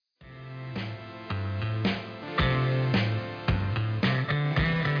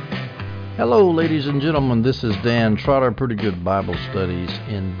Hello, ladies and gentlemen. This is Dan Trotter, Pretty Good Bible Studies.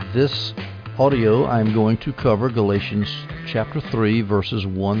 In this audio, I'm going to cover Galatians chapter 3, verses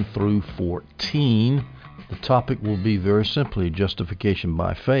 1 through 14. The topic will be very simply justification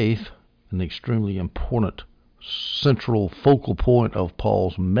by faith, an extremely important central focal point of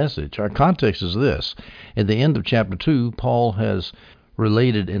Paul's message. Our context is this. At the end of chapter 2, Paul has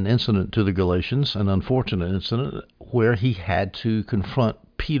related an incident to the Galatians, an unfortunate incident, where he had to confront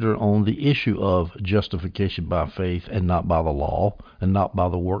Peter on the issue of justification by faith and not by the law, and not by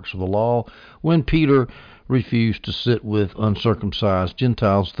the works of the law, when Peter refused to sit with uncircumcised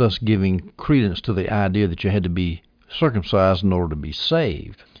Gentiles, thus giving credence to the idea that you had to be circumcised in order to be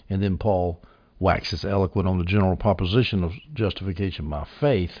saved. And then Paul waxes eloquent on the general proposition of justification by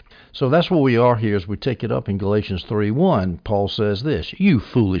faith. So that's where we are here as we take it up in Galatians 3:1. Paul says this, "You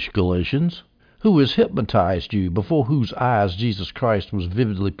foolish Galatians, who has hypnotized you, before whose eyes Jesus Christ was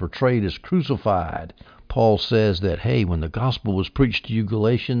vividly portrayed as crucified?" Paul says that, hey, when the gospel was preached to you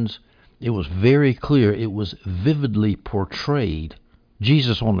Galatians, it was very clear, it was vividly portrayed.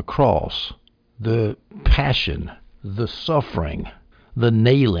 Jesus on the cross, the passion, the suffering, the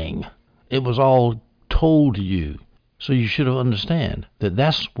nailing, it was all told to you. So you should understand that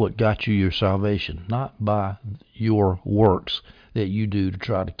that's what got you your salvation, not by your works that you do to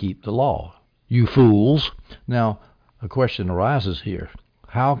try to keep the law. You fools. Now, a question arises here.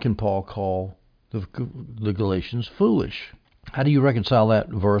 How can Paul call the Galatians foolish? How do you reconcile that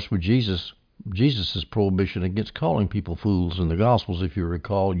verse with Jesus' prohibition against calling people fools in the Gospels? If you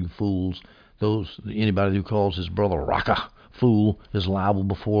recall, you fools, anybody who calls his brother Raka fool is liable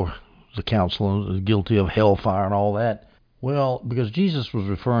before the council and guilty of hellfire and all that. Well, because Jesus was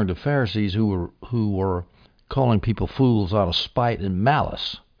referring to Pharisees who were calling people fools out of spite and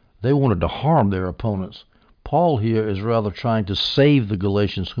malice. They wanted to harm their opponents. Paul here is rather trying to save the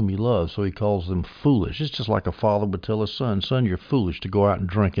Galatians whom he loves, so he calls them foolish. It's just like a father would tell his son, "Son, you're foolish to go out and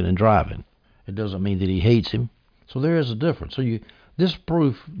drinking and driving." It doesn't mean that he hates him. So there is a difference. So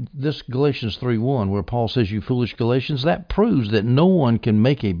this Galatians 3:1, where Paul says, "You foolish Galatians," that proves that no one can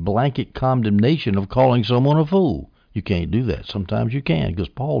make a blanket condemnation of calling someone a fool. You can't do that. Sometimes you can, because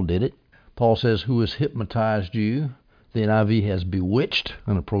Paul did it. Paul says, "Who has hypnotized you?" The NIV has bewitched,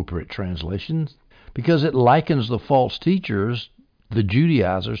 an appropriate translation, because it likens the false teachers, the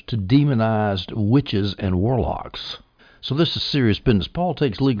Judaizers, to demonized witches and warlocks. So this is serious business. Paul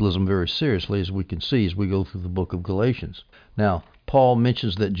takes legalism very seriously, as we can see as we go through the book of Galatians. Now, Paul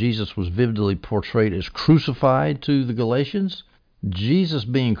mentions that Jesus was vividly portrayed as crucified to the Galatians. Jesus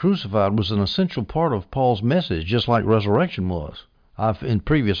being crucified was an essential part of Paul's message, just like resurrection was. In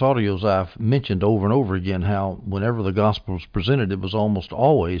previous audios, I've mentioned over and over again how whenever the gospel was presented, it was almost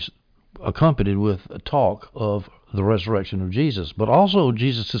always accompanied with a talk of the resurrection of Jesus. But also,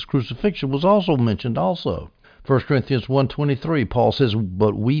 Jesus' crucifixion was also mentioned also. 1 Corinthians 1:23, Paul says,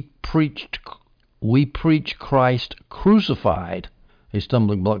 "But we preach Christ crucified, a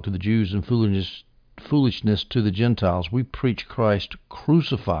stumbling block to the Jews and foolishness to the Gentiles." We preach Christ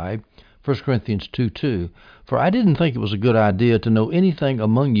crucified. 1 Corinthians 2:2, "For I didn't think it was a good idea to know anything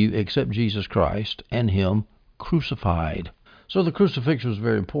among you except Jesus Christ and him crucified." So the crucifixion was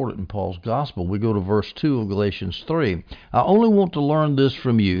very important in Paul's gospel. We go to verse 2 of Galatians 3. "I only want to learn this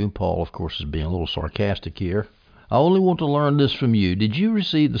from you." Paul, of course, is being a little sarcastic here. "I only want to learn this from you. Did you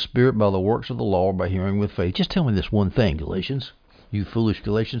receive the Spirit by the works of the law or by hearing with faith?" Just tell me this one thing, Galatians. You foolish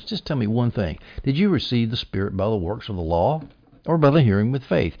Galatians, just tell me one thing. Did you receive the Spirit by the works of the law or by the hearing with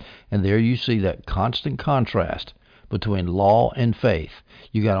faith? And there you see that constant contrast between law and faith.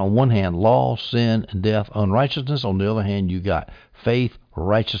 You got on one hand law, sin, and death, unrighteousness. On the other hand, you got faith,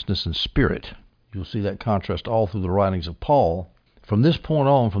 righteousness, and spirit. You'll see that contrast all through the writings of Paul. From this point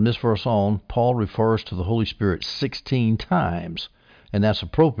on, from this verse on, Paul refers to the Holy Spirit 16 times. And that's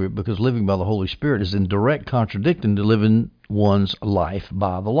appropriate because living by the Holy Spirit is in direct contradiction to living one's life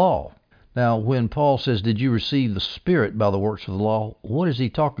by the law. Now, when Paul says, "Did you receive the Spirit by the works of the law?" what is he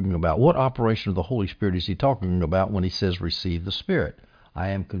talking about? What operation of the Holy Spirit is he talking about when he says receive the Spirit? I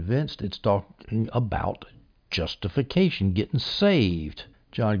am convinced it's talking about justification, getting saved.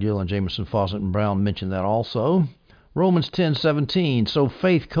 John Gill and Jameson, Fawcett, and Brown mentioned that also. Romans 10:17, "So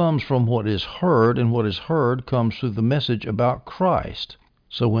faith comes from what is heard, and what is heard comes through the message about Christ."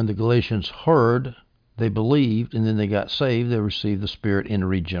 So when the Galatians heard, they believed, and then they got saved, they received the Spirit in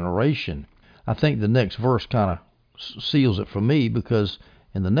regeneration. I think the next verse kind of seals it for me, because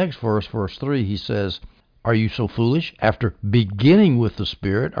in the next verse, verse 3, he says, "Are you so foolish? After beginning with the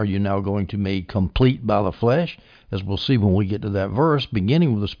Spirit, are you now going to be made complete by the flesh?" as we'll see when we get to that verse,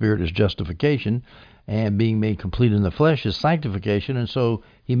 beginning with the Spirit is justification, and being made complete in the flesh is sanctification. And so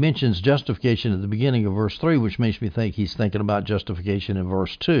he mentions justification at the beginning of verse 3, which makes me think he's thinking about justification in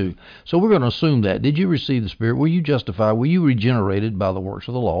verse 2. So we're going to assume that. Did you receive the Spirit? Were you justified? Were you regenerated by the works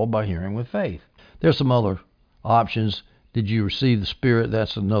of the law, by hearing with faith? There's some other options. Did you receive the Spirit?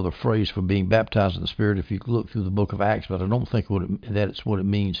 That's another phrase for being baptized in the Spirit if you look through the book of Acts, but I don't think that it's what it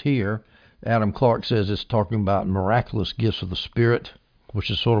means here. Adam Clark says it's talking about miraculous gifts of the Spirit, which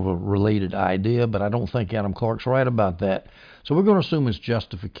is sort of a related idea, but I don't think Adam Clark's right about that. So we're going to assume it's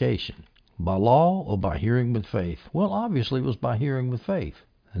justification. By law or by hearing with faith? Well, obviously it was by hearing with faith.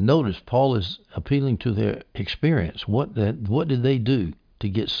 And notice Paul is appealing to their experience. What did they do to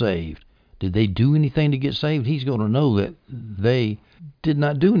get saved? Did they do anything to get saved? He's going to know that they did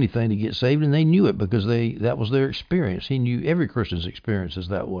not do anything to get saved, and they knew it because that was their experience. He knew every Christian's experience is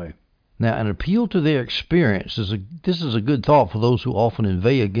that way. Now, an appeal to their experience this is a good thought for those who often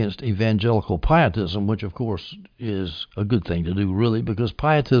inveigh against evangelical pietism, which of course is a good thing to do, really, because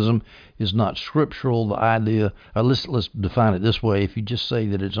pietism is not scriptural. The idea, let's define it this way: if you just say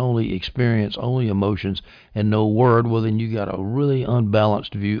that it's only experience, only emotions, and no word, well, then you got a really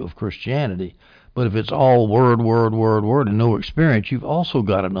unbalanced view of Christianity. But if it's all word, and no experience, you've also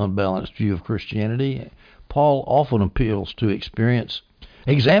got an unbalanced view of Christianity. Paul often appeals to experience.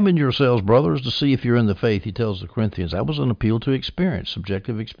 Examine yourselves, brothers, to see if you're in the faith, he tells the Corinthians. That was an appeal to experience,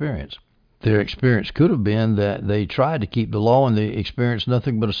 subjective experience. Their experience could have been that they tried to keep the law and they experienced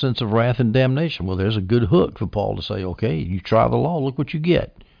nothing but a sense of wrath and damnation. Well, there's a good hook for Paul to say, okay, you try the law, look what you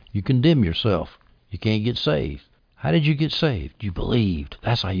get. You condemn yourself. You can't get saved. How did you get saved? You believed.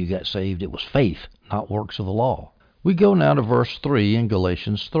 That's how you got saved. It was faith, not works of the law. We go now to verse 3 in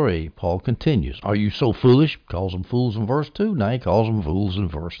Galatians 3. Paul continues. Are you so foolish? Calls them fools in verse 2. Now he calls them fools in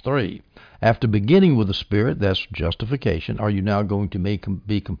verse 3. After beginning with the Spirit, that's justification. Are you now going to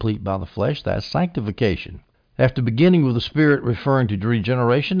be complete by the flesh? That's sanctification. After beginning with the Spirit, referring to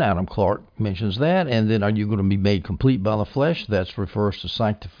regeneration, Adam Clark mentions that. And then are you going to be made complete by the flesh? That refers to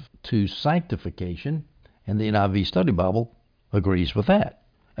sanctification. And the NIV Study Bible agrees with that.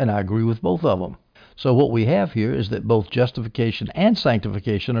 And I agree with both of them. So what we have here is that both justification and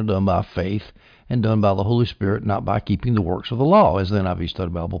sanctification are done by faith and done by the Holy Spirit, not by keeping the works of the law, as the NIV Study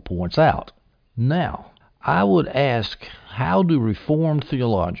Bible points out. Now, I would ask, how do Reformed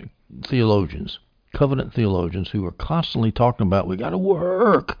theologians, covenant theologians, who are constantly talking about we got to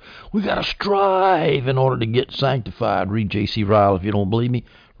work, we got to strive in order to get sanctified. Read J.C. Ryle if you don't believe me.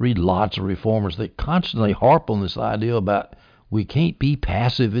 Read lots of reformers. They constantly harp on this idea about we can't be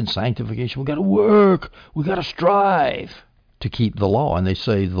passive in sanctification. We got to work. We got to strive to keep the law. And they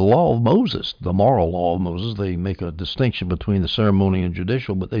say the law of Moses, the moral law of Moses, they make a distinction between the ceremonial and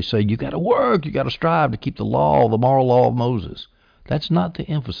judicial, but they say you got to work, you got to strive to keep the law, the moral law of Moses. That's not the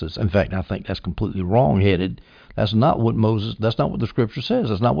emphasis. In fact, I think that's completely wrong-headed. That's not what the Scripture says.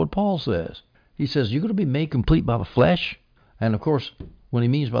 That's not what Paul says. He says you're going to be made complete by the flesh. And of course, when he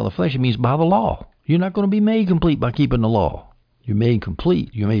means by the flesh, he means by the law. You're not going to be made complete by keeping the law. You're made complete,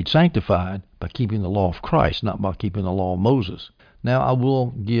 you're made sanctified by keeping the law of Christ, not by keeping the law of Moses. Now, I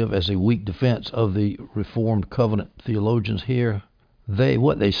will give as a weak defense of the Reformed covenant theologians here.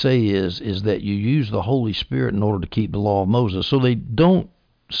 What they say is that you use the Holy Spirit in order to keep the law of Moses. So they don't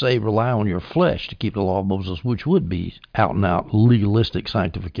say rely on your flesh to keep the law of Moses, which would be out-and-out legalistic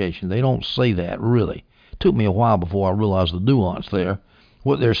sanctification. They don't say that, really. It took me a while before I realized the nuance there.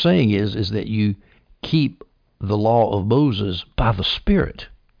 What they're saying is that you keep the law of Moses by the Spirit,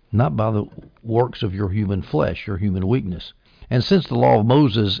 not by the works of your human flesh, your human weakness. And since the law of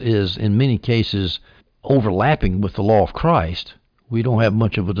Moses is in many cases overlapping with the law of Christ, we don't have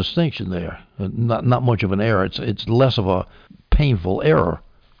much of a distinction there. Not much of an error. It's less of a painful error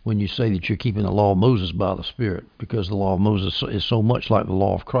when you say that you're keeping the law of Moses by the Spirit, because the law of Moses is so much like the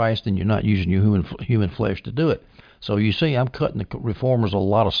law of Christ, and you're not using your human flesh to do it. So you see, I'm cutting the reformers a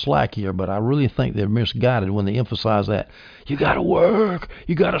lot of slack here, but I really think they're misguided when they emphasize that. You got to work,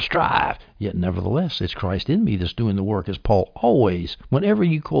 you got to strive. Yet nevertheless, it's Christ in me that's doing the work, as Paul always. Whenever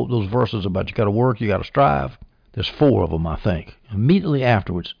you quote those verses about you got to work, you got to strive, there's 4 of them, I think. Immediately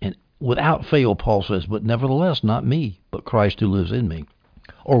afterwards, and without fail, Paul says, but nevertheless, not me, but Christ who lives in me.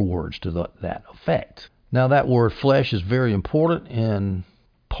 Or words to that effect. Now, that word flesh is very important in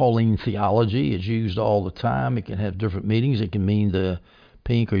Pauline theology. It's used all the time. It can have different meanings. It can mean the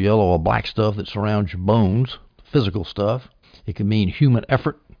pink or yellow or black stuff that surrounds your bones, physical stuff. It can mean human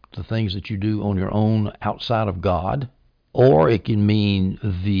effort, the things that you do on your own outside of God. Or it can mean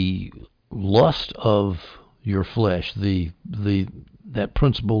the lust of your flesh, that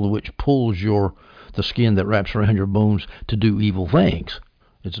principle which pulls the skin that wraps around your bones to do evil things.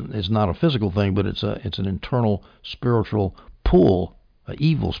 It's not a physical thing, but it's an internal spiritual pull, an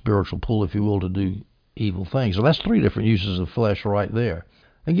evil spiritual pull, if you will, to do evil things. So that's three different uses of flesh right there.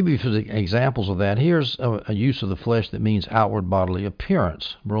 I'll give you some examples of that. Here's a use of the flesh that means outward bodily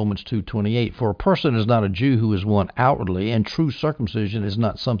appearance. Romans 2:28. For a person is not a Jew who is one outwardly, and true circumcision is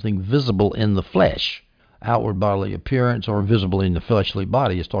not something visible in the flesh. Outward bodily appearance or visible in the fleshly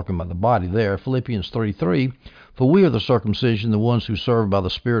body is talking about the body there. Philippians 3:3. For we are the circumcision, the ones who serve by the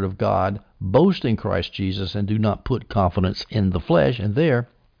Spirit of God, boast in Christ Jesus, and do not put confidence in the flesh. And there,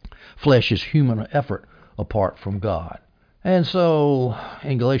 flesh is human effort apart from God. And so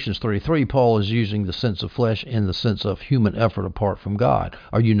in Galatians 3:3, Paul is using the sense of flesh in the sense of human effort apart from God.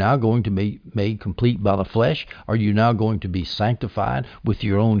 Are you now going to be made complete by the flesh? Are you now going to be sanctified with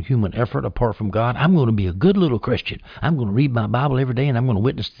your own human effort apart from God? I'm going to be a good little Christian. I'm going to read my Bible every day, and I'm going to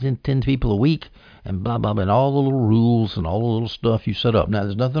witness to 10 people a week, and blah, blah, blah, and all the little rules and all the little stuff you set up. Now,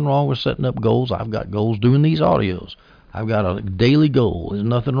 there's nothing wrong with setting up goals. I've got goals doing these audios. I've got a daily goal. There's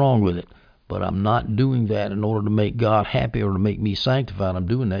nothing wrong with it. But I'm not doing that in order to make God happy or to make me sanctified. I'm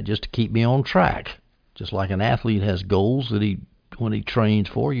doing that just to keep me on track. Just like an athlete has goals that when he trains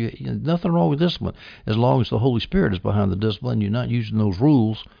for, nothing wrong with discipline. As long as the Holy Spirit is behind the discipline, you're not using those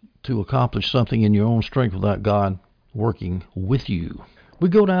rules to accomplish something in your own strength without God working with you. We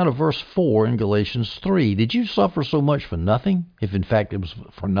go down to verse 4 in Galatians 3. Did you suffer so much for nothing, if in fact it was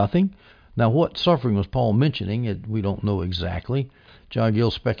for nothing? Now, what suffering was Paul mentioning? We don't know exactly. John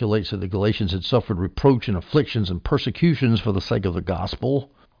Gill speculates that the Galatians had suffered reproach and afflictions and persecutions for the sake of the gospel.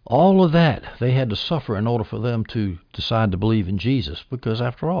 All of that they had to suffer in order for them to decide to believe in Jesus, because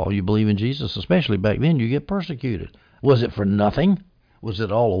after all, you believe in Jesus, especially back then, you get persecuted. Was it for nothing? Was it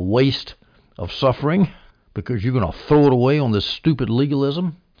all a waste of suffering because you're going to throw it away on this stupid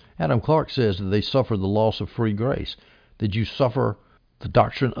legalism? Adam Clark says that they suffered the loss of free grace. Did you suffer the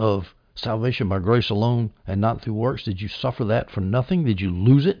doctrine of salvation by grace alone and not through works? Did you suffer that for nothing? Did you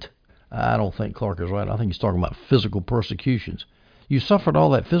lose it? I don't think Clark is right. I think he's talking about physical persecutions. You suffered all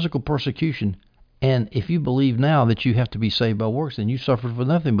that physical persecution, and if you believe now that you have to be saved by works, then you suffered for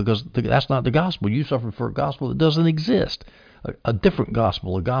nothing, because that's not the gospel. You suffered for a gospel that doesn't exist, a different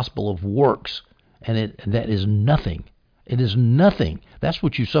gospel, a gospel of works, and that is nothing. It is nothing. That's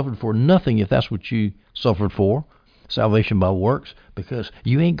what you suffered for, nothing, if that's what you suffered for. Salvation by works, because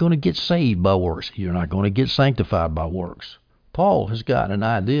you ain't going to get saved by works. You're not going to get sanctified by works. Paul has got an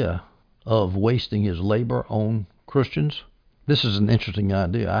idea of wasting his labor on Christians. This is an interesting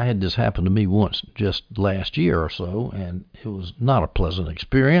idea. I had this happen to me once just last year or so, and it was not a pleasant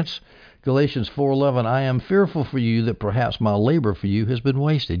experience. Galatians 4:11, I am fearful for you that perhaps my labor for you has been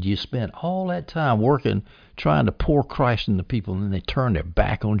wasted. You spent all that time working, trying to pour Christ into people, and then they turn their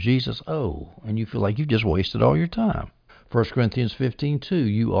back on Jesus. Oh, and you feel like you just wasted all your time. 1 Corinthians 15:2,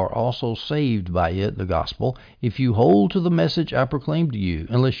 you are also saved by it, the gospel, if you hold to the message I proclaimed to you,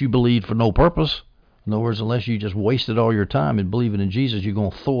 unless you believed for no purpose. In other words, unless you just wasted all your time in believing in Jesus, you're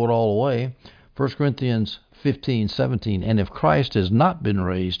going to throw it all away. 1 Corinthians 15:17, and if Christ has not been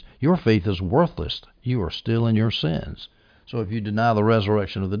raised, your faith is worthless. You are still in your sins. So if you deny the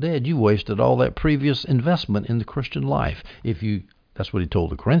resurrection of the dead, you wasted all that previous investment in the Christian life. That's what he told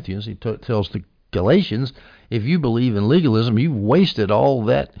the Corinthians. He tells the Galatians, if you believe in legalism, you've wasted all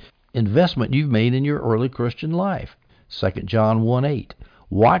that investment you've made in your early Christian life. 2 John 1:8,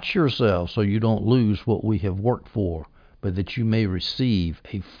 watch yourselves so you don't lose what we have worked for, but that you may receive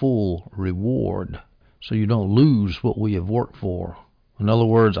a full reward. So you don't lose what we have worked for. In other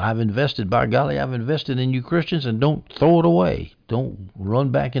words, I've invested, by golly, I've invested in you Christians, and don't throw it away. Don't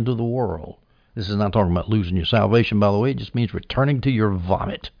run back into the world. This is not talking about losing your salvation, by the way. It just means returning to your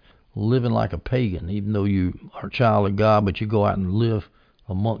vomit, living like a pagan, even though you are a child of God, but you go out and live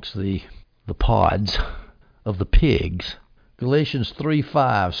amongst the pods of the pigs. Galatians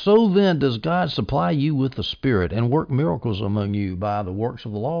 3:5, so then does God supply you with the Spirit and work miracles among you by the works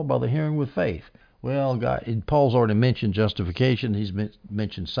of the law, by the hearing with faith. Well, Paul's already mentioned justification. He's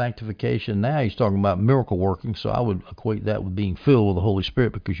mentioned sanctification. Now he's talking about miracle working, so I would equate that with being filled with the Holy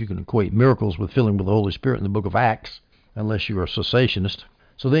Spirit, because you can equate miracles with filling with the Holy Spirit in the book of Acts, unless you're a cessationist.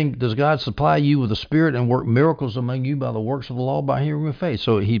 So then, does God supply you with the Spirit and work miracles among you by the works of the law, by hearing with faith?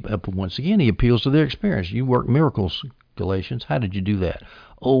 So once again, he appeals to their experience. You work miracles, Galatians. How did you do that?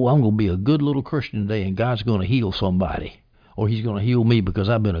 Oh, I'm going to be a good little Christian today, and God's going to heal somebody. Or he's going to heal me because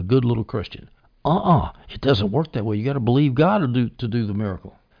I've been a good little Christian. It doesn't work that way. You got to believe God to do the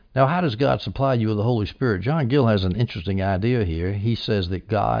miracle. Now, how does God supply you with the Holy Spirit? John Gill has an interesting idea here. He says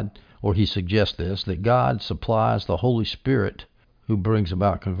that he suggests this, that God supplies the Holy Spirit who brings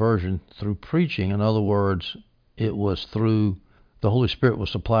about conversion through preaching. In other words, it was through the Holy Spirit was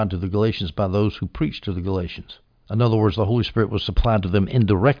supplied to the Galatians by those who preached to the Galatians. In other words, the Holy Spirit was supplied to them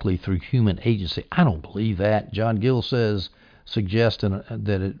indirectly through human agency. I don't believe that. John Gill suggests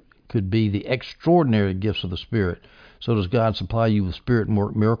that it could be the extraordinary gifts of the Spirit. So does God supply you with Spirit and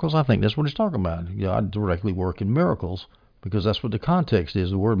work miracles? I think that's what he's talking about. God directly working miracles, because that's what the context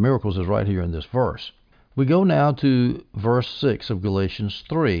is. The word miracles is right here in this verse. We go now to verse 6 of Galatians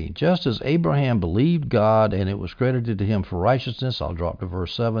 3. Just as Abraham believed God and it was credited to him for righteousness, I'll drop to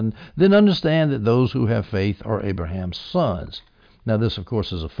verse 7, then understand that those who have faith are Abraham's sons. Now this, of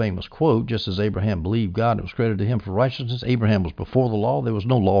course, is a famous quote. Just as Abraham believed God and it was credited to him for righteousness, Abraham was before the law. There was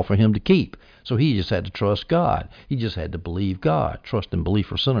no law for him to keep. So he just had to trust God. He just had to believe God. Trust and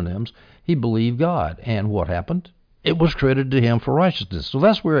belief are synonyms. He believed God. And what happened? It was credited to him for righteousness. So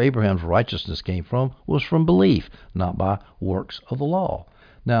that's where Abraham's righteousness came from, was from belief, not by works of the law.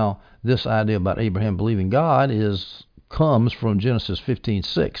 Now, this idea about Abraham believing God comes from Genesis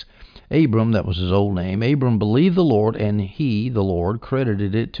 15:6. Abram, that was his old name, Abram believed the Lord, and he, the Lord,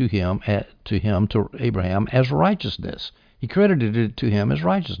 credited it to Abraham as righteousness. He credited it to him as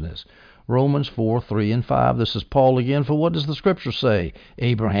righteousness. Romans 4:3 and 5. This is Paul again. For what does the Scripture say?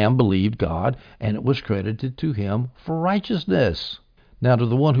 Abraham believed God, and it was credited to him for righteousness. Now, to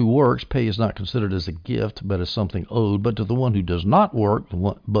the one who works, pay is not considered as a gift, but as something owed. But to the one who does not work,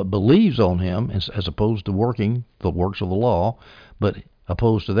 but believes on him, as opposed to working the works of the law, but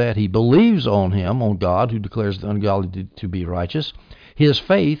opposed to that, he believes on him, on God, who declares the ungodly to be righteous, his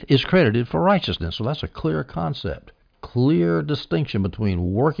faith is credited for righteousness. So that's a clear concept. Clear distinction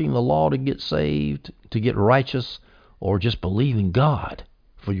between working the law to get saved, to get righteous, or just believing God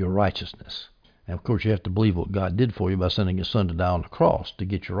for your righteousness. And of course, you have to believe what God did for you by sending his son to die on the cross to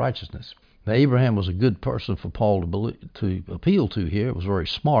get your righteousness. Now, Abraham was a good person for Paul to appeal to here. It was very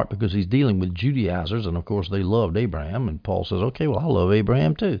smart because he's dealing with Judaizers, and of course they loved Abraham. And Paul says, okay, well, I love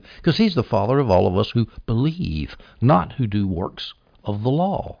Abraham too, because he's the father of all of us who believe, not who do works of the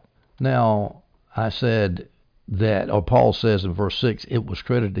law. Now, I said that, or Paul says in verse 6, it was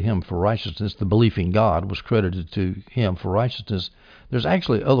credited to him for righteousness. The belief in God was credited to him for righteousness. There's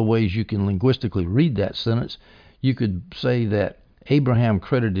actually other ways you can linguistically read that sentence. You could say that Abraham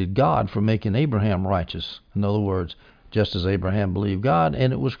credited God for making Abraham righteous. In other words, just as Abraham believed God,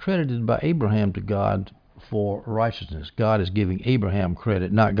 and it was credited by Abraham to God for righteousness. God is giving Abraham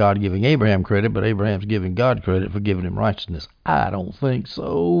credit, not God giving Abraham credit, but Abraham's giving God credit for giving him righteousness. I don't think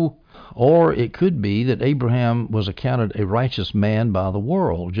so. Or it could be that Abraham was accounted a righteous man by the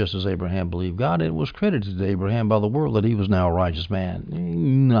world, just as Abraham believed God, and it was credited to Abraham by the world that he was now a righteous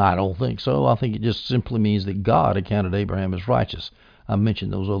man. I don't think so. I think it just simply means that God accounted Abraham as righteous. I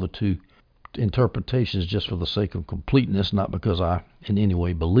mentioned those other two interpretations just for the sake of completeness, not because I in any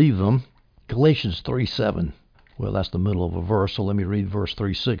way believe them. Galatians 3:7. Well, that's the middle of a verse, so let me read verse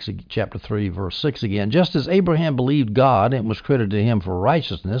 3:6, chapter 3, verse 6 again. Just as Abraham believed God, and it was credited to him for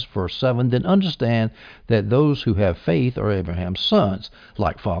righteousness, verse 7, then understand that those who have faith are Abraham's sons.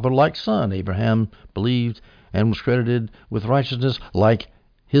 Like father, like son. Abraham believed and was credited with righteousness like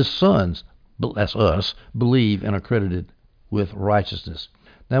his sons, that's us, believe and are credited with righteousness.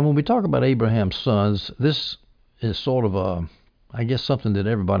 Now, when we talk about Abraham's sons, this is sort of something that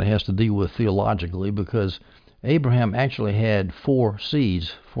everybody has to deal with theologically, because Abraham actually had four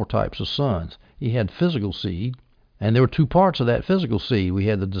seeds, four types of sons. He had physical seed, and there were two parts of that physical seed. We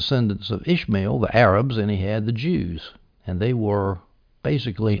had the descendants of Ishmael, the Arabs, and he had the Jews, and they were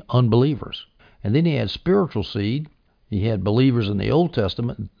basically unbelievers. And then he had spiritual seed. He had believers in the Old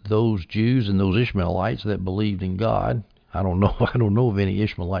Testament, those Jews and those Ishmaelites that believed in God. I don't know of any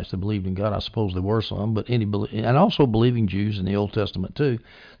Ishmaelites that believed in God. I suppose there were some, but and also believing Jews in the Old Testament too.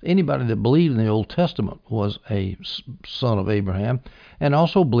 Anybody that believed in the Old Testament was a son of Abraham, and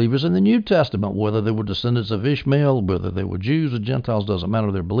also believers in the New Testament, whether they were descendants of Ishmael, whether they were Jews or Gentiles, doesn't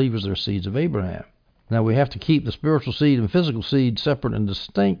matter. They're believers, they're seeds of Abraham. Now, we have to keep the spiritual seed and physical seed separate and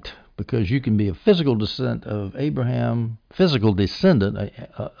distinct, because you can be a physical descendant of Abraham, physical descendant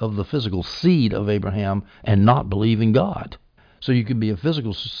of the physical seed of Abraham, and not believe in God. So you can be a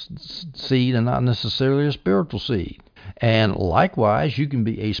physical seed and not necessarily a spiritual seed. And likewise, you can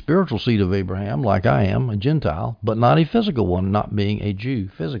be a spiritual seed of Abraham, like I am, a Gentile, but not a physical one, not being a Jew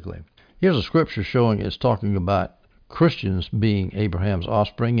physically. Here's a scripture showing it's talking about Christians being Abraham's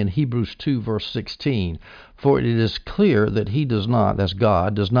offspring in Hebrews 2, verse 16. For it is clear that he does not, that's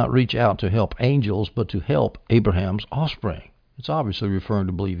God, does not reach out to help angels, but to help Abraham's offspring. It's obviously referring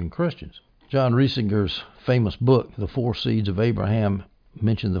to believing Christians. John Riesinger's famous book, The Four Seeds of Abraham,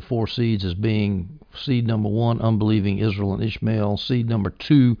 mentioned the four seeds as being seed number 1, unbelieving Israel and Ishmael. Seed number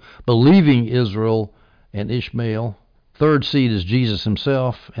 2, believing Israel and Ishmael. Third seed is Jesus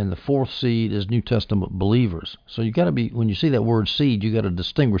himself, and the fourth seed is New Testament believers. So you got to be, when you see that word seed, you got to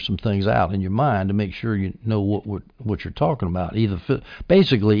distinguish some things out in your mind to make sure you know what you're talking about.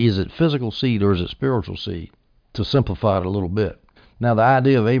 Basically, is it physical seed or is it spiritual seed? To simplify it a little bit. Now, the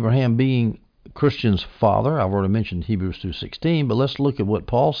idea of Abraham being Christian's father, I've already mentioned Hebrews 2:16, but let's look at what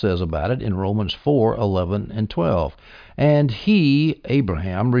Paul says about it in Romans 4:11 and 12. And he,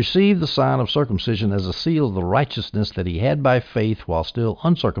 Abraham, received the sign of circumcision as a seal of the righteousness that he had by faith while still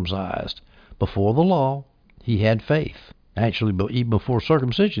uncircumcised. Before the law, he had faith. Actually, even before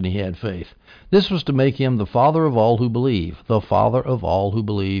circumcision, he had faith. This was to make him the father of all who believe, but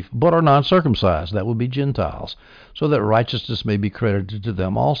are not circumcised. That would be Gentiles, so that righteousness may be credited to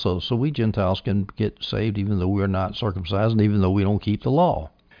them also. So we Gentiles can get saved even though we're not circumcised and even though we don't keep the law.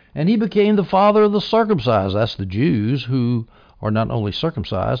 And he became the father of the circumcised. That's the Jews who are not only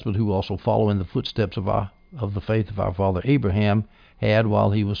circumcised, but who also follow in the footsteps of the faith of our father Abraham had while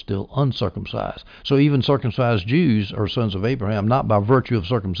he was still uncircumcised. So even circumcised Jews are sons of Abraham, not by virtue of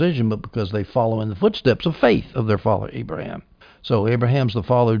circumcision, but because they follow in the footsteps of faith of their father Abraham. So Abraham's the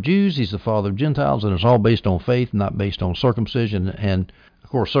father of Jews, he's the father of Gentiles, and it's all based on faith, not based on circumcision. And,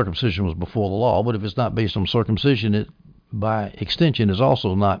 of course, circumcision was before the law, but if it's not based on circumcision, it, by extension, is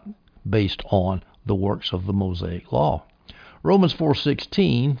also not based on the works of the Mosaic law. Romans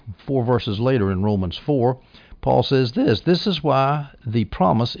 4:16, 4 verses later in Romans 4, Paul says this is why the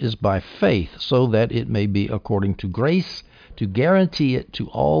promise is by faith, so that it may be according to grace, to guarantee it to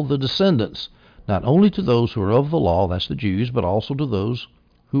all the descendants, not only to those who are of the law, that's the Jews, but also to those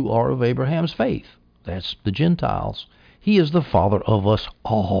who are of Abraham's faith, that's the Gentiles. He is the father of us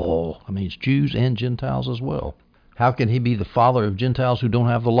all. That means Jews and Gentiles as well. How can he be the father of Gentiles who don't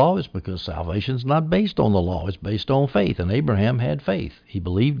have the law? It's because salvation is not based on the law. It's based on faith. And Abraham had faith. He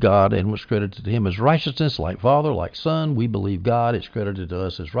believed God and was credited to him as righteousness, like father, like son. We believe God. It's credited to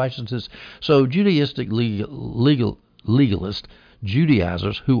us as righteousness. So Judaistic legalists,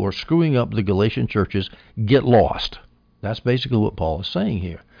 Judaizers who are screwing up the Galatian churches get lost. That's basically what Paul is saying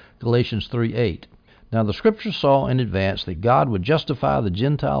here. Galatians 3:8. Now the Scripture saw in advance that God would justify the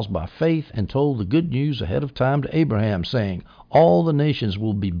Gentiles by faith and told the good news ahead of time to Abraham, saying, all the nations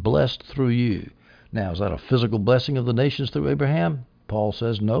will be blessed through you. Now, is that a physical blessing of the nations through Abraham? Paul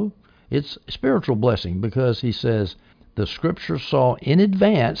says no. It's a spiritual blessing because he says the Scripture saw in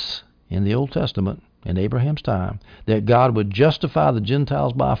advance in the Old Testament, in Abraham's time, that God would justify the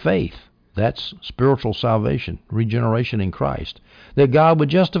Gentiles by faith. That's spiritual salvation, regeneration in Christ. That God would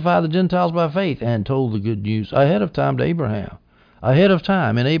justify the Gentiles by faith and told the good news ahead of time to Abraham. Ahead of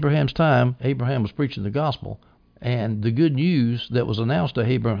time, in Abraham's time, Abraham was preaching the gospel. And the good news that was announced to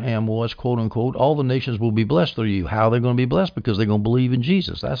Abraham was, quote unquote, all the nations will be blessed through you. How are they going to be blessed? Because they're going to believe in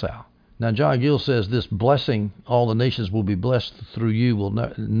Jesus. That's how. Now, John Gill says this blessing, all the nations will be blessed through you, will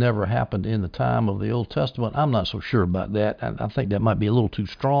never happen in the time of the Old Testament. I'm not so sure about that. I think that might be a little too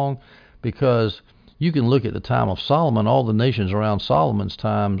strong. Because you can look at the time of Solomon, all the nations around Solomon's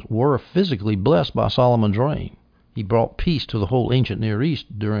time were physically blessed by Solomon's reign. He brought peace to the whole ancient Near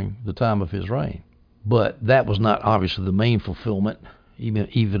East during the time of his reign. But that was not obviously the main fulfillment,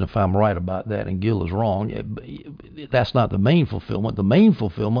 even if I'm right about that and Gill is wrong. That's not the main fulfillment. The main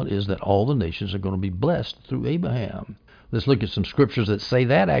fulfillment is that all the nations are going to be blessed through Abraham. Let's look at some scriptures that say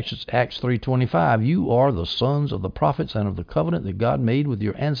that. Acts 3:25, you are the sons of the prophets and of the covenant that God made with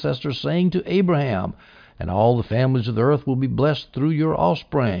your ancestors, saying to Abraham, and all the families of the earth will be blessed through your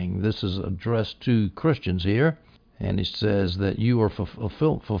offspring. This is addressed to Christians here. And it says that you are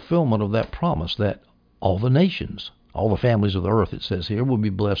fulfillment of that promise, that all the nations, all the families of the earth, it says here, will be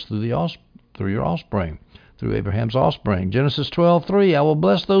blessed through your offspring, through Abraham's offspring. Genesis 12:3, I will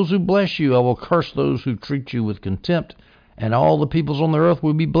bless those who bless you. I will curse those who treat you with contempt. And all the peoples on the earth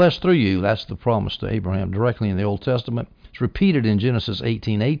will be blessed through you. That's the promise to Abraham directly in the Old Testament. It's repeated in Genesis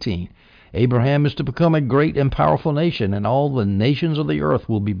 18:18. Abraham is to become a great and powerful nation, and all the nations of the earth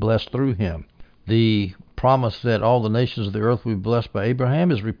will be blessed through him. The promise that all the nations of the earth will be blessed by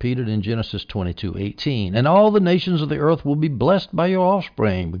Abraham is repeated in Genesis 22:18. And all the nations of the earth will be blessed by your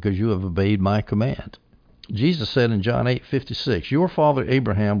offspring, because you have obeyed my command. Jesus said in John 8:56, your father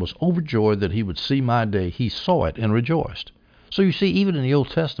Abraham was overjoyed that he would see my day. He saw it and rejoiced. So you see, even in the Old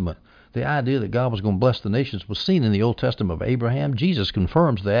Testament, the idea that God was going to bless the nations was seen in the Old Testament of Abraham. Jesus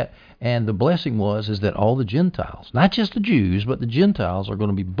confirms that, and the blessing is that all the Gentiles, not just the Jews, but the Gentiles are going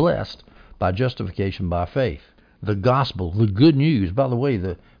to be blessed by justification by faith. The gospel, the good news. By the way,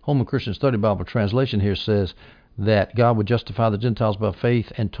 the Holman Christian Study Bible translation here says that God would justify the Gentiles by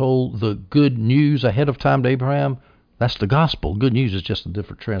faith and told the good news ahead of time to Abraham. That's the gospel. Good news is just a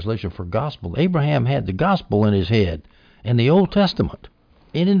different translation for gospel. Abraham had the gospel in his head in the Old Testament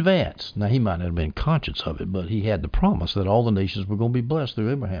in advance. Now, he might not have been conscious of it, but he had the promise that all the nations were going to be blessed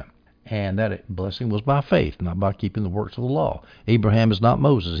through Abraham. And that blessing was by faith, not by keeping the works of the law. Abraham is not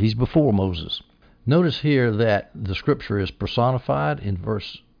Moses. He's before Moses. Notice here that the Scripture is personified in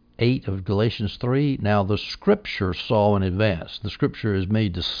verse 8 of Galatians 3. Now, the Scripture saw in advance. The Scripture is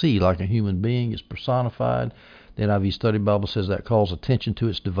made to see like a human being. It's personified. The NIV Study Bible says that calls attention to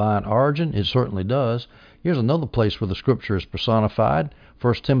its divine origin. It certainly does. Here's another place where the Scripture is personified.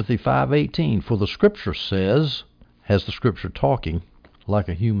 1 Timothy 5:18. For the Scripture says, has the Scripture talking like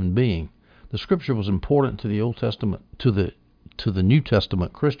a human being. The Scripture was important to the Old Testament, to the New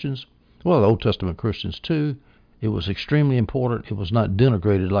Testament Christians. Well, the Old Testament Christians too. It was extremely important. It was not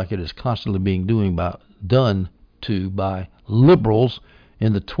denigrated like it is constantly being done by liberals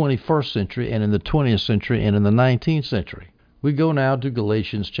in the 21st century and in the 20th century and in the 19th century. We go now to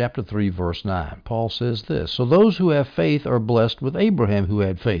Galatians chapter 3, verse 9. Paul says this, so those who have faith are blessed with Abraham who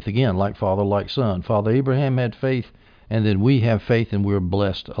had faith. Again, like father, like son. Father Abraham had faith, and then we have faith, and we're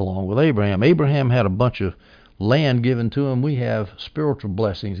blessed along with Abraham. Abraham had a bunch of land given to him. We have spiritual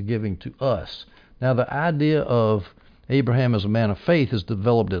blessings given to us. Now, the idea of Abraham as a man of faith is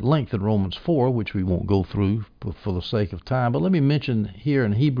developed at length in Romans 4, which we won't go through for the sake of time. But let me mention here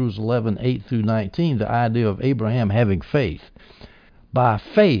in Hebrews 11, 8 through 19, the idea of Abraham having faith. By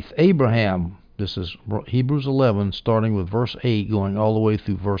faith, Abraham, this is Hebrews 11, starting with verse 8, going all the way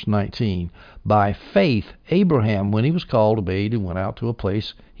through verse 19. By faith, Abraham, when he was called, obeyed and went out to a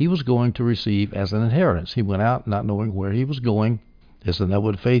place he was going to receive as an inheritance. He went out not knowing where he was going. Isn't that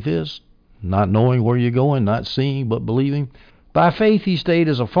what faith is? Not knowing where you're going, not seeing, but believing. By faith he stayed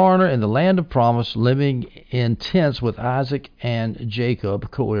as a foreigner in the land of promise, living in tents with Isaac and Jacob,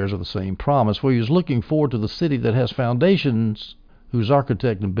 co-heirs of the same promise, for he was looking forward to the city that has foundations, whose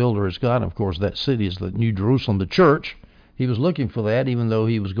architect and builder is God. Of course, that city is the New Jerusalem, the church. He was looking for that, even though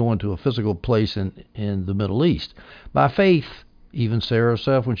he was going to a physical place in the Middle East. By faith, even Sarah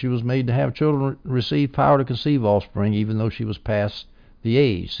herself, when she was made to have children, received power to conceive offspring, even though she was past the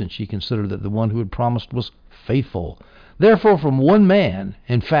age, since she considered that the one who had promised was faithful. Therefore, from one man,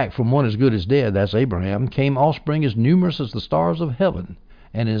 in fact, from one as good as dead, that's Abraham, came offspring as numerous as the stars of heaven,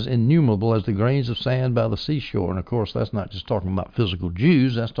 and as innumerable as the grains of sand by the seashore. And of course, that's not just talking about physical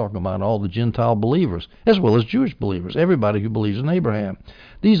Jews, that's talking about all the Gentile believers, as well as Jewish believers, everybody who believes in Abraham.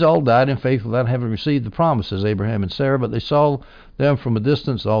 These all died in faith without having received the promises, Abraham and Sarah, but they saw them from a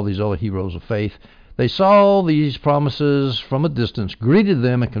distance, all these other heroes of faith. They saw these promises from a distance, greeted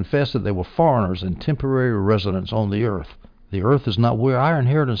them, and confessed that they were foreigners and temporary residents on the earth. The earth is not where our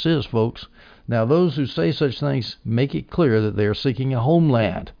inheritance is, folks. Now, those who say such things make it clear that they are seeking a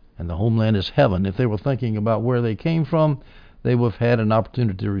homeland, and the homeland is heaven. If they were thinking about where they came from, they would have had an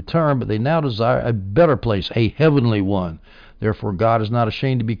opportunity to return, but they now desire a better place, a heavenly one. Therefore, God is not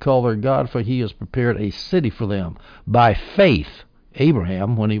ashamed to be called their God, for he has prepared a city for them. By faith,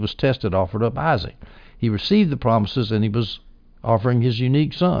 Abraham, when he was tested, offered up Isaac. He received the promises, and he was offering his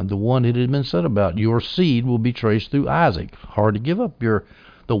unique son, the one it had been said about. Your seed will be traced through Isaac. Hard to give up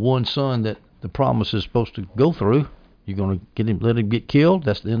the one son that the promise is supposed to go through. You're going to let him get killed?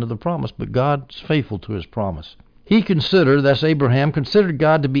 That's the end of the promise. But God's faithful to his promise. That's Abraham, considered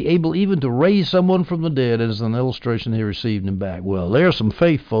God to be able even to raise someone from the dead, as an illustration he received him back. Well, there's some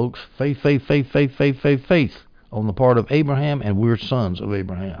faith, folks. Faith on the part of Abraham, and we're sons of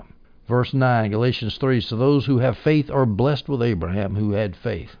Abraham. Verse 9, Galatians 3, so those who have faith are blessed with Abraham who had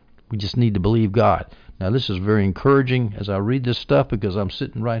faith. We just need to believe God. Now, this is very encouraging as I read this stuff, because I'm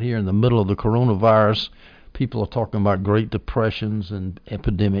sitting right here in the middle of the coronavirus. People are talking about great depressions and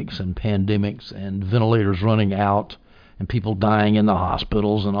epidemics and pandemics and ventilators running out and people dying in the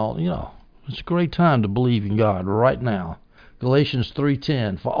hospitals and all. It's a great time to believe in God right now. Galatians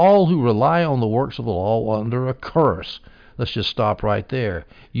 3:10, for all who rely on the works of the law are under a curse. Let's just stop right there.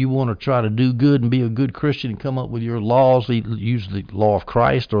 You want to try to do good and be a good Christian and come up with your laws, use the law of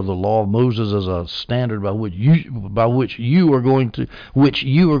Christ or the law of Moses as a standard by which you are going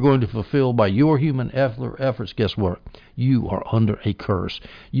to fulfill by your human efforts. Guess what? You are under a curse.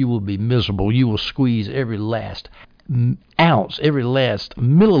 You will be miserable. You will squeeze every last ounce, every last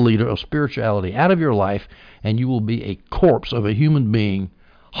milliliter of spirituality out of your life, and you will be a corpse of a human being,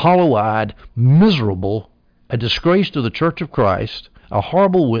 hollow-eyed, miserable, a disgrace to the Church of Christ, a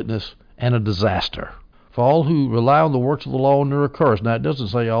horrible witness, and a disaster. For all who rely on the works of the law are accursed. Now, it doesn't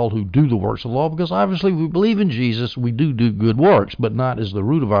say all who do the works of the law, because obviously we believe in Jesus, we do good works, but not as the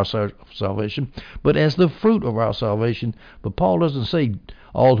root of our salvation, but as the fruit of our salvation. But Paul doesn't say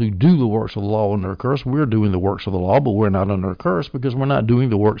all who do the works of the law are cursed. We're doing the works of the law, but we're not under a curse because we're not doing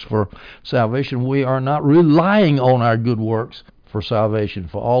the works for salvation. We are not relying on our good works for salvation.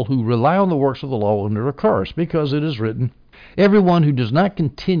 For all who rely on the works of the law are under a curse, because it is written, everyone who does not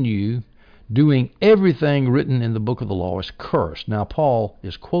continue doing everything written in the book of the law is cursed. Now, Paul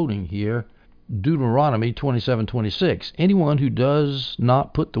is quoting here Deuteronomy 27:26. Anyone who does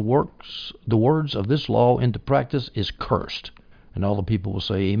not put the words of this law into practice is cursed. And all the people will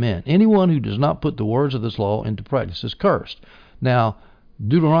say amen. Anyone who does not put the words of this law into practice is cursed. Now,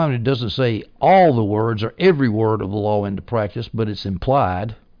 Deuteronomy doesn't say all the words or every word of the law into practice, but it's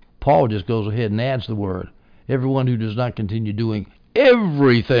implied. Paul just goes ahead and adds the word. Everyone who does not continue doing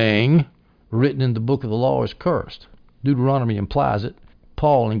everything written in the book of the law is cursed. Deuteronomy implies it.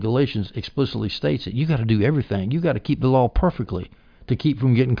 Paul in Galatians explicitly states it. You got to do everything. You got to keep the law perfectly to keep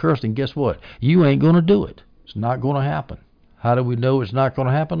from getting cursed. And guess what? You ain't going to do it. It's not going to happen. How do we know it's not going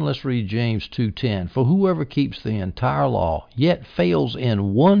to happen? Let's read James 2:10. For whoever keeps the entire law, yet fails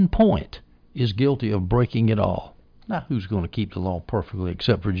in one point, is guilty of breaking it all. Now, who's going to keep the law perfectly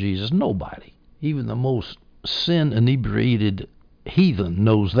except for Jesus? Nobody. Even the most sin-inebriated heathen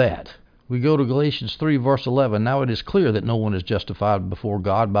knows that. We go to Galatians 3, verse 11. Now it is clear that no one is justified before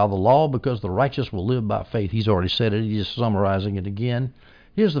God by the law, because the righteous will live by faith. He's already said it. He's just summarizing it again.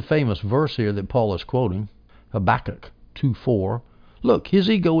 Here's the famous verse here that Paul is quoting, Habakkuk 2:4. Look, his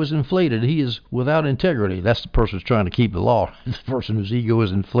ego is inflated. He is without integrity. That's the person who's trying to keep the law. The person whose ego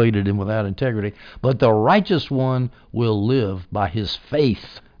is inflated and without integrity. But the righteous one will live by his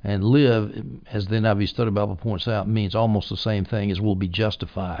faith. And live, as the NIV Study Bible points out, means almost the same thing as will be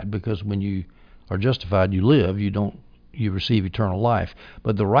justified. Because when you are justified, you live. You receive eternal life.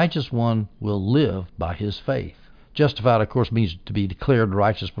 But the righteous one will live by his faith. Justified, of course, means to be declared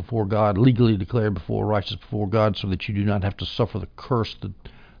righteous before God, legally declared righteous before God, so that you do not have to suffer the curse,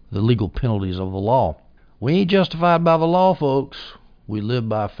 the legal penalties of the law. We ain't justified by the law, folks. We live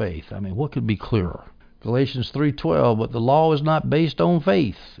by faith. I mean, what could be clearer? Galatians 3:12, but the law is not based on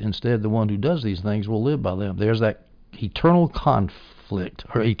faith. Instead, the one who does these things will live by them. There's that eternal conflict,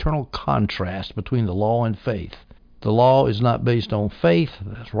 or eternal contrast between the law and faith. The law is not based on faith.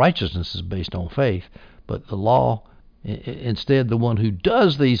 Righteousness is based on faith. But the law, instead, the one who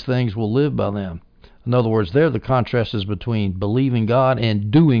does these things will live by them. In other words, there the contrast is between believing God and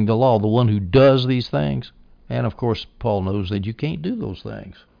doing the law, the one who does these things. And, of course, Paul knows that you can't do those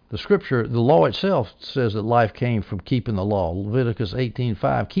things. The Scripture, the law itself, says that life came from keeping the law. Leviticus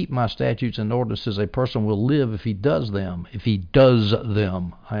 18:5, keep my statutes and ordinances. A person will live if he does them. If he does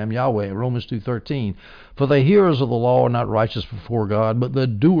them. I am Yahweh. Romans 2:13, for the hearers of the law are not righteous before God, but the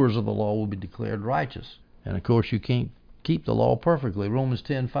doers of the law will be declared righteous. And, of course, you can't keep the law perfectly. Romans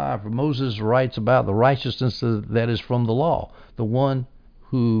 10:5, for Moses writes about the righteousness that is from the law. The one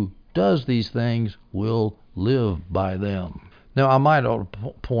who does these things will live by them. Now, I might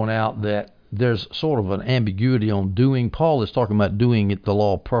point out that there's sort of an ambiguity on doing. Paul is talking about doing the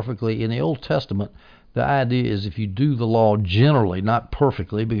law perfectly. In the Old Testament, the idea is if you do the law generally, not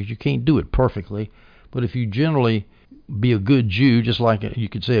perfectly, because you can't do it perfectly, but if you generally be a good Jew, just like you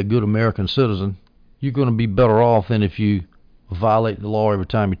could say a good American citizen, you're going to be better off than if you violate the law every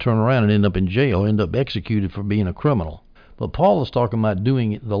time you turn around and end up in jail, end up executed for being a criminal. But Paul is talking about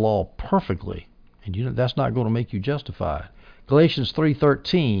doing the law perfectly, and that's not going to make you justified. Galatians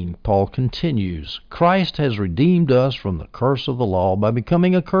 3:13, Paul continues, Christ has redeemed us from the curse of the law by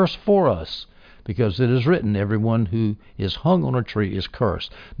becoming a curse for us, because it is written, everyone who is hung on a tree is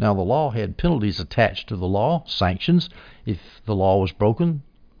cursed. Now, the law had penalties attached to the law, sanctions. If the law was broken,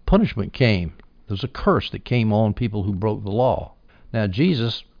 punishment came. There was a curse that came on people who broke the law. Now,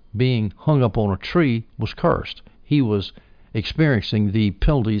 Jesus, being hung up on a tree, was cursed. He was experiencing the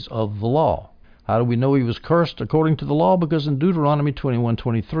penalties of the law. How do we know he was cursed according to the law? Because in Deuteronomy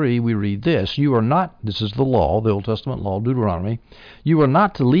 21:23 we read this, you are not, this is the law, the Old Testament law, Deuteronomy, you are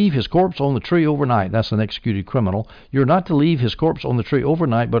not to leave his corpse on the tree overnight. That's an executed criminal. You are not to leave his corpse on the tree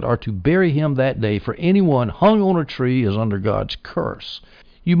overnight, but are to bury him that day, for anyone hung on a tree is under God's curse.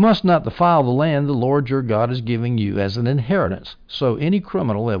 You must not defile the land the Lord your God is giving you as an inheritance. So any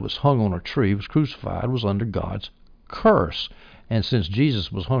criminal that was hung on a tree, was crucified, was under God's curse. And since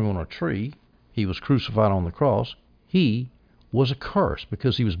Jesus was hung on a tree, he was crucified on the cross, he was a curse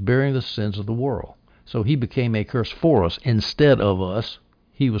because he was bearing the sins of the world. So he became a curse for us instead of us.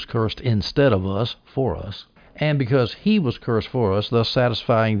 He was cursed instead of us for us. And because he was cursed for us, thus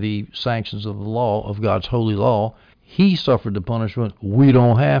satisfying the sanctions of the law, of God's holy law, he suffered the punishment. We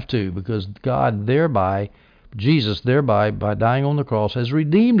don't have to, because God thereby, Jesus thereby, by dying on the cross, has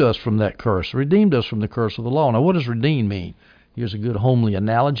redeemed us from that curse, redeemed us from the curse of the law. Now, what does redeem mean? Here's a good homely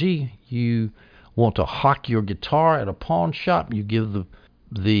analogy. You want to hock your guitar at a pawn shop. You give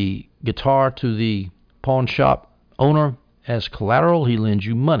the guitar to the pawn shop owner as collateral. He lends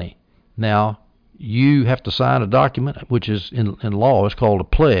you money. Now, you have to sign a document, which is in law is called a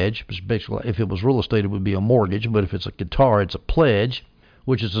pledge. Which basically, if it was real estate, it would be a mortgage. But if it's a guitar, it's a pledge,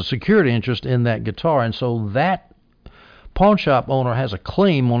 which is a security interest in that guitar. And so that pawn shop owner has a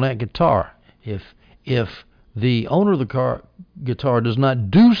claim on that guitar. If the owner of the guitar does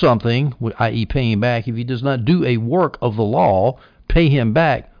not do something, i.e. pay him back, if he does not do a work of the law, pay him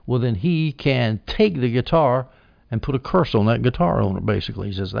back, well, then he can take the guitar and put a curse on that guitar owner, basically.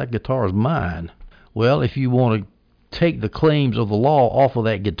 He says, that guitar is mine. Well, if you want to take the claims of the law off of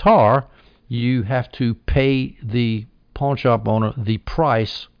that guitar, you have to pay the pawn shop owner the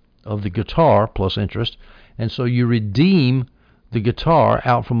price of the guitar plus interest, and so you redeem the guitar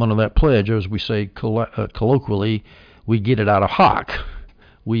out from under that pledge, or as we say colloquially, we get it out of hock.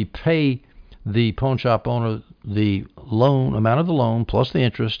 We pay the pawn shop owner the loan, amount of the loan plus the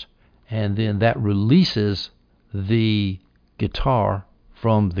interest, and then that releases the guitar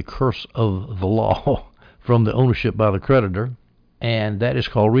from the curse of the law, from the ownership by the creditor, and that is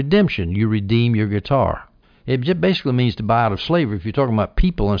called redemption. You redeem your guitar. It just basically means to buy out of slavery. If you're talking about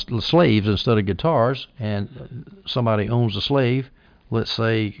people and slaves instead of guitars, and somebody owns a slave, let's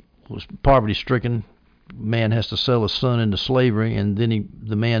say was poverty-stricken, man has to sell his son into slavery, and then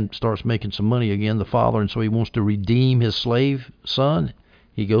the man starts making some money again, the father, and so he wants to redeem his slave son.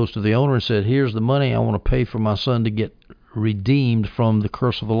 He goes to the owner and said, here's the money I want to pay for my son to get redeemed from the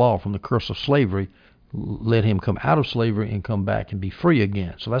curse of the law, from the curse of slavery. Let him come out of slavery and come back and be free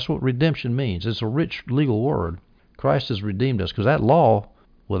again. So that's what redemption means. It's a rich legal word. Christ has redeemed us, because that law,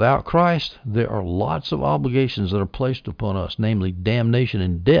 without Christ, there are lots of obligations that are placed upon us, namely damnation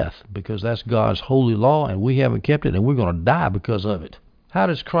and death, because that's God's holy law and we haven't kept it, and we're going to die because of it. How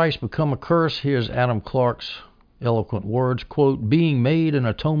does Christ become a curse? Here's Adam Clarke's eloquent words, quote, being made an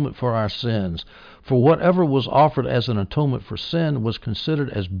atonement for our sins. For whatever was offered as an atonement for sin was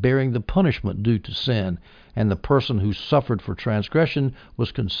considered as bearing the punishment due to sin, and the person who suffered for transgression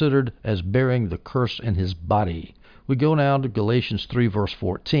was considered as bearing the curse in his body. We go now to Galatians 3, verse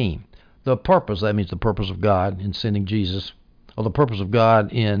 14. The purpose, that means the purpose of God in sending Jesus, or the purpose of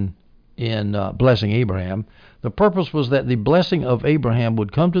God in blessing Abraham. The purpose was that the blessing of Abraham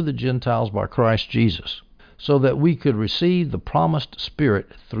would come to the Gentiles by Christ Jesus, so that we could receive the promised Spirit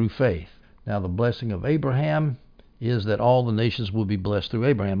through faith. Now, the blessing of Abraham is that all the nations will be blessed through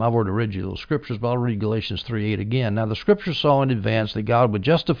Abraham. I've already read you those scriptures, but I'll read Galatians 3:8 again. Now, the scriptures saw in advance that God would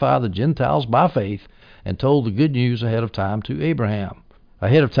justify the Gentiles by faith and told the good news ahead of time to Abraham.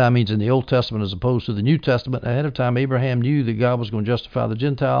 Ahead of time means in the Old Testament as opposed to the New Testament. Ahead of time, Abraham knew that God was going to justify the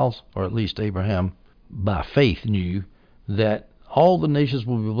Gentiles, or at least Abraham by faith knew that all the nations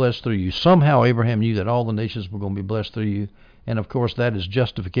will be blessed through you. Somehow Abraham knew that all the nations were going to be blessed through you. And of course that is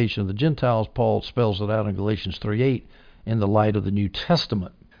justification of the Gentiles. Paul spells it out in Galatians 3:8 in the light of the New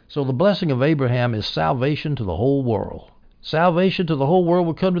Testament. So the blessing of Abraham is salvation to the whole world. Salvation to the whole world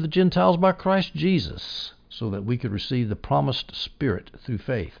will come to the Gentiles by Christ Jesus, so that we could receive the promised Spirit through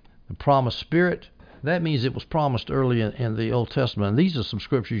faith. The promised Spirit, that means it was promised early in the Old Testament. And these are some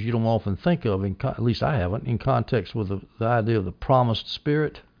scriptures you don't often think of, at least I haven't, in context with the idea of the promised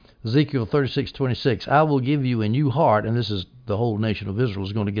Spirit. Ezekiel 36:26, I will give you a new heart, and this is the whole nation of Israel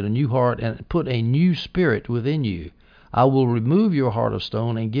is going to get a new heart, and put a new spirit within you. I will remove your heart of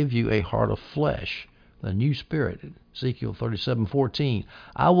stone and give you a heart of flesh. The new spirit. Ezekiel 37:14,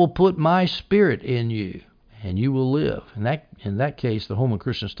 I will put my spirit in you, and you will live. In that case, the Holman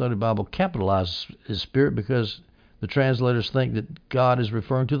Christian Study Bible capitalizes his spirit, because the translators think that God is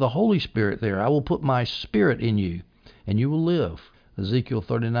referring to the Holy Spirit there. I will put my spirit in you, and you will live. Ezekiel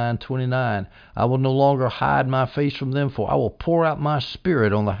 39:29, I will no longer hide my face from them, for I will pour out my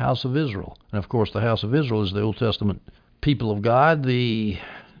spirit on the house of Israel. And of course, the house of Israel is the Old Testament people of God. The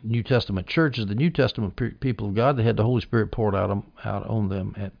New Testament church is the New Testament people of God. They had the Holy Spirit poured out on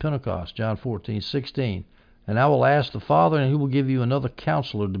them at Pentecost. John 14:16, and I will ask the Father, and he will give you another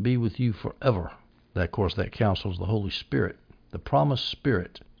counselor to be with you forever. That, of course, that counselor is the Holy Spirit, the promised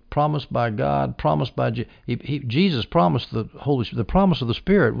Spirit. Promised by God, promised by Jesus. Promised the promise of the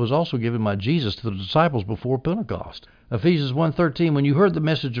Spirit was also given by Jesus to the disciples before Pentecost. Ephesians 1:13, when you heard the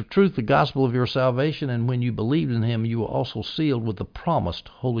message of truth, the gospel of your salvation, and when you believed in him, you were also sealed with the promised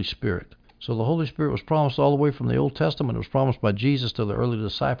Holy Spirit. So the Holy Spirit was promised all the way from the Old Testament. It was promised by Jesus to the early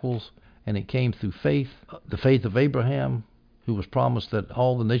disciples, and it came through faith, the faith of Abraham, who was promised that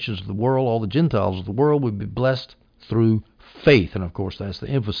all the nations of the world, all the Gentiles of the world would be blessed through faith. And of course, that's the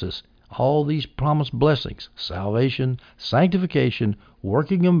emphasis. All these promised blessings, salvation, sanctification,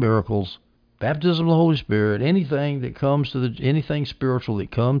 working of miracles, baptism of the Holy Spirit, anything spiritual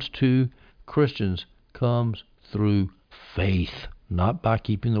that comes to Christians comes through faith, not by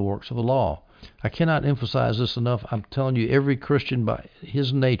keeping the works of the law. I cannot emphasize this enough. I'm telling you, every Christian by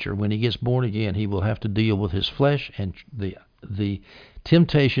his nature, when he gets born again, he will have to deal with his flesh and the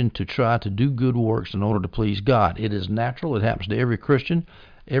temptation to try to do good works in order to please God. It is natural. It happens to every Christian.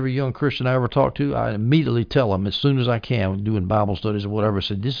 Every young Christian I ever talk to, I immediately tell them as soon as I can, doing Bible studies or whatever, I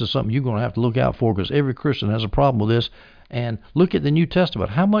said, this is something you're going to have to look out for, because every Christian has a problem with this. And look at the New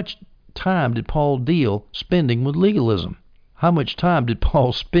Testament. How much time did Paul spending with legalism? How much time did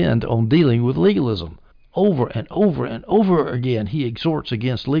Paul spend on dealing with legalism? Over and over and over again, he exhorts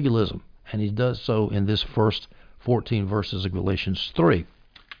against legalism, and he does so in this first 14 verses of Galatians 3.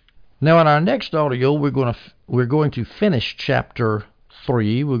 Now, in our next audio, we're going to finish chapter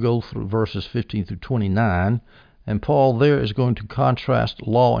 3. We'll go through verses 15 through 29, and Paul there is going to contrast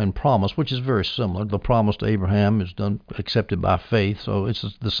law and promise, which is very similar. The promise to Abraham is accepted by faith, so it's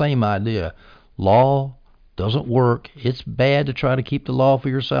the same idea. Law doesn't work. It's bad to try to keep the law for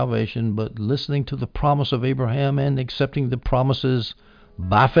your salvation, but listening to the promise of Abraham and accepting the promises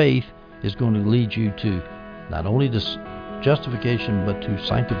by faith is going to lead you to not only this justification, but to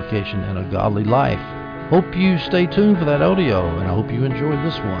sanctification and a godly life. Hope you stay tuned for that audio, and I hope you enjoyed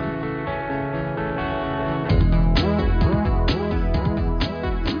this one.